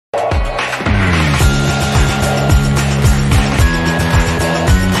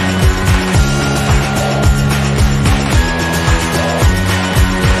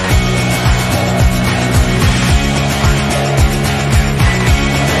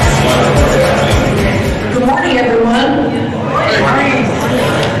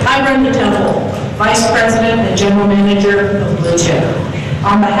Vice President and General Manager of Blue Chip.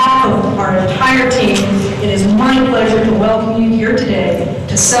 On behalf of our entire team, it is my pleasure to welcome you here today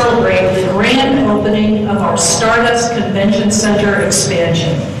to celebrate the grand opening of our Stardust Convention Center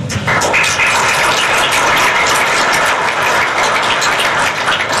expansion.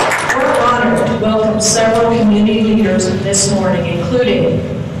 We're honored to welcome several community leaders this morning, including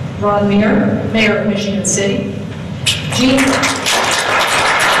Ron Muir, Mayor of Michigan City,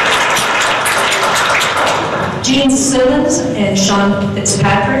 Gene Simmons and Sean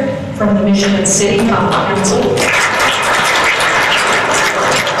Fitzpatrick from the Michigan City Common Council,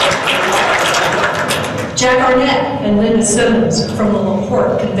 Jack Arnett and Linda Simmons from the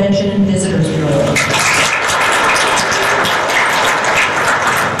LaPorte Convention and Visitors Bureau,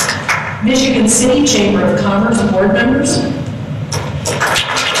 Michigan City Chamber of Commerce board members,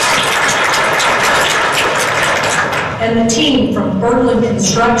 and the team from Berglund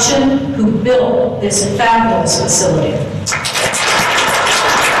Construction who built this fabulous facility.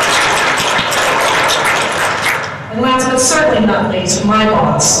 And last but certainly not least, my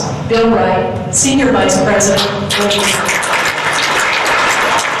boss, Bill Wright, Senior Vice President.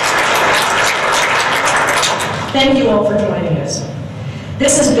 Thank you all for joining us.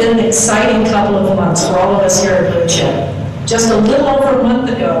 This has been an exciting couple of months for all of us here at Blue Chip. Just a little over a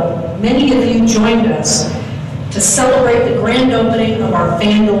month ago, many of you joined us to celebrate the grand opening of our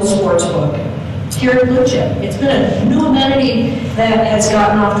FanDuel Sportsbook here at Blue Chip. It's been a new amenity that has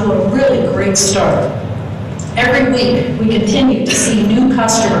gotten off to a really great start. Every week, we continue to see new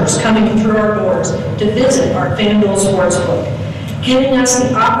customers coming through our doors to visit our FanDuel Sportsbook, giving us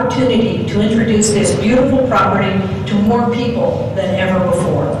the opportunity to introduce this beautiful property to more people than ever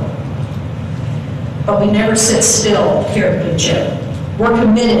before. But we never sit still here at Blue Chip. We're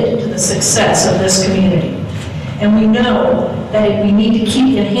committed to the success of this community. And we know that we need to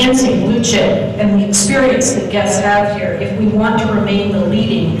keep enhancing Blue Chip and the experience that guests have here if we want to remain the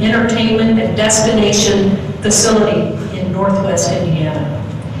leading entertainment and destination facility in Northwest Indiana.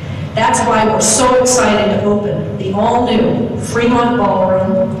 That's why we're so excited to open the all-new Fremont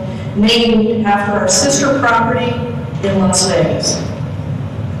Ballroom, named after our sister property in Las Vegas.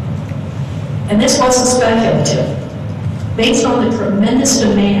 And this wasn't speculative. Based on the tremendous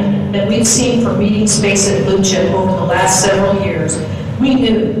demand that we've seen for meeting space at Blue Chip over the last several years, we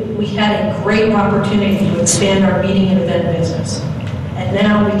knew we had a great opportunity to expand our meeting and event business. And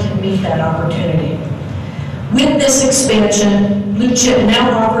now we can meet that opportunity. With this expansion, Blue Chip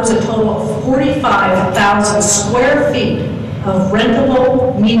now offers a total of 45,000 square feet of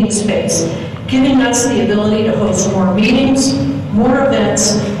rentable meeting space, giving us the ability to host more meetings, more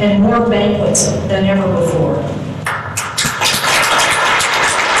events, and more banquets than ever before.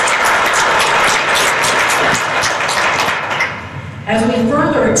 As we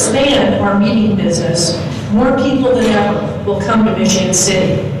further expand our meeting business, more people than ever will come to Michigan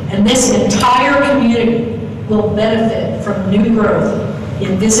City, and this entire community will benefit from new growth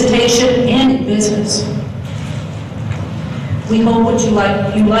in visitation and in business. We hope you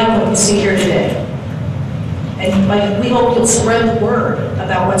like what you see here today, and we hope you'll spread the word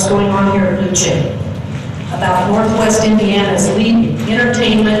about what's going on here at Blue Chip, about Northwest Indiana's leading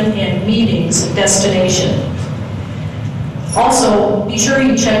entertainment and meetings destination. Also, be sure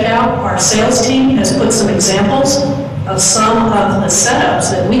you check out our sales team has put some examples of some of the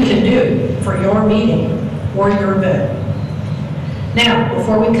setups that we can do for your meeting or your event. Now,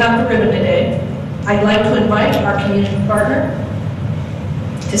 before we cut the ribbon today, I'd like to invite our community partner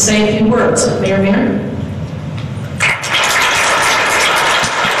to say a few words. Mayor Muir.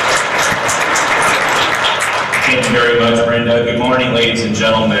 Thank you very much, Brenda. Good morning, ladies and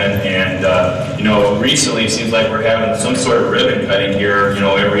gentlemen. And, recently it seems like we're having some sort of ribbon cutting here,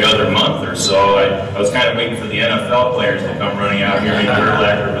 every other month or so. I was kind of waiting for the NFL players to come running out here. Maybe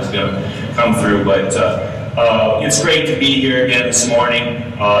Gerlacher was going to come through. But it's great to be here again this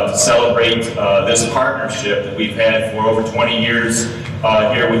morning to celebrate this partnership that we've had for over 20 years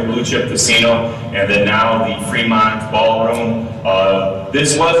here with Blue Chip Casino, and then now the Fremont Ballroom.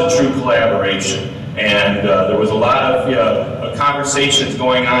 This was a true collaboration. And there was a lot of conversations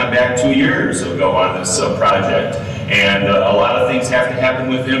going on back 2 years ago on this project. And a lot of things have to happen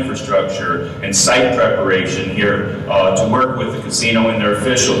with infrastructure and site preparation here to work with the casino and the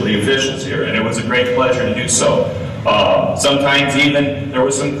officials here. And it was a great pleasure to do so. Sometimes even there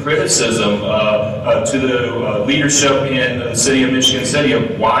was some criticism to the leadership in the city of Michigan City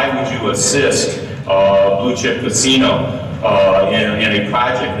of why would you assist Blue Chip Casino in a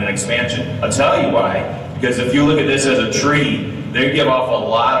project, an expansion. I'll tell you why. Because if you look at this as a tree, They give off a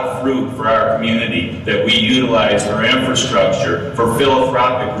lot of fruit for our community that we utilize for infrastructure, for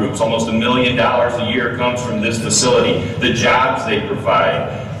philanthropic groups. Almost $1 million a year comes from this facility. The jobs they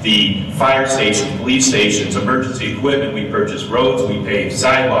provide, the fire stations, police stations, emergency equipment we purchase, roads we pave,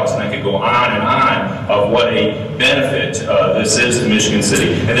 sidewalks, and I could go on and on of what a benefit this is to Michigan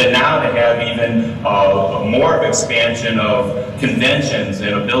City. And then now to have even more of expansion of conventions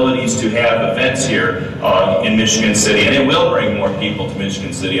and abilities to have events here in Michigan City, and it will bring more people to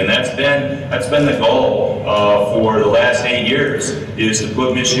Michigan City. And that's been the goal for the last 8 years, is to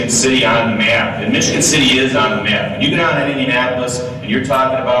put Michigan City on the map. And Michigan City is on the map. When you get out in Indianapolis and you're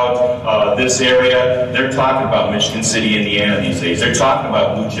talking about this area, they're talking about Michigan City, Indiana these days. They're talking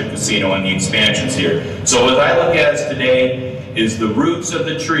about Blue Chip Casino and the expansions here. So what I look at today is the roots of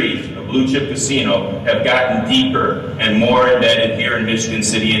the tree of Blue Chip Casino have gotten deeper and more embedded here in Michigan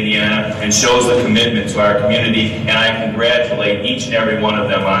City, Indiana, and shows the commitment to our community. And I congratulate each and every one of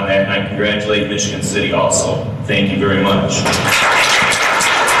them on that, and I congratulate Michigan City also. Thank you very much.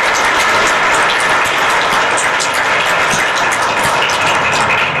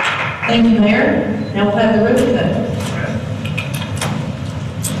 Thank you, Mayor. Now we'll have the ribbon cutting.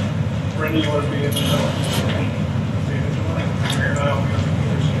 Brenda, you want to be in the middle? Mayor and I will be on the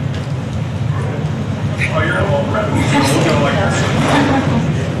other side. Oh, you're a little red. We'll go like this.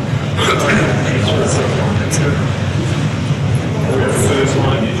 For this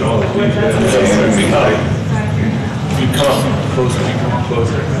one, you don't you come closer, you come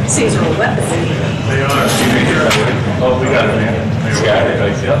closer. These are all weapons. They are. Oh, we got it, man. We got it.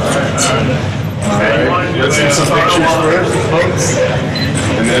 All right. Let's get some pictures first, folks.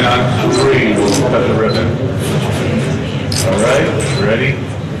 And then on 3, we'll cut the ribbon. All right, ready?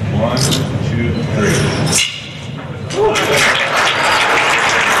 1, 2, 3.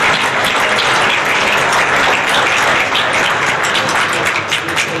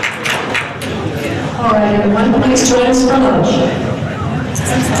 All right, everyone, please join us for lunch.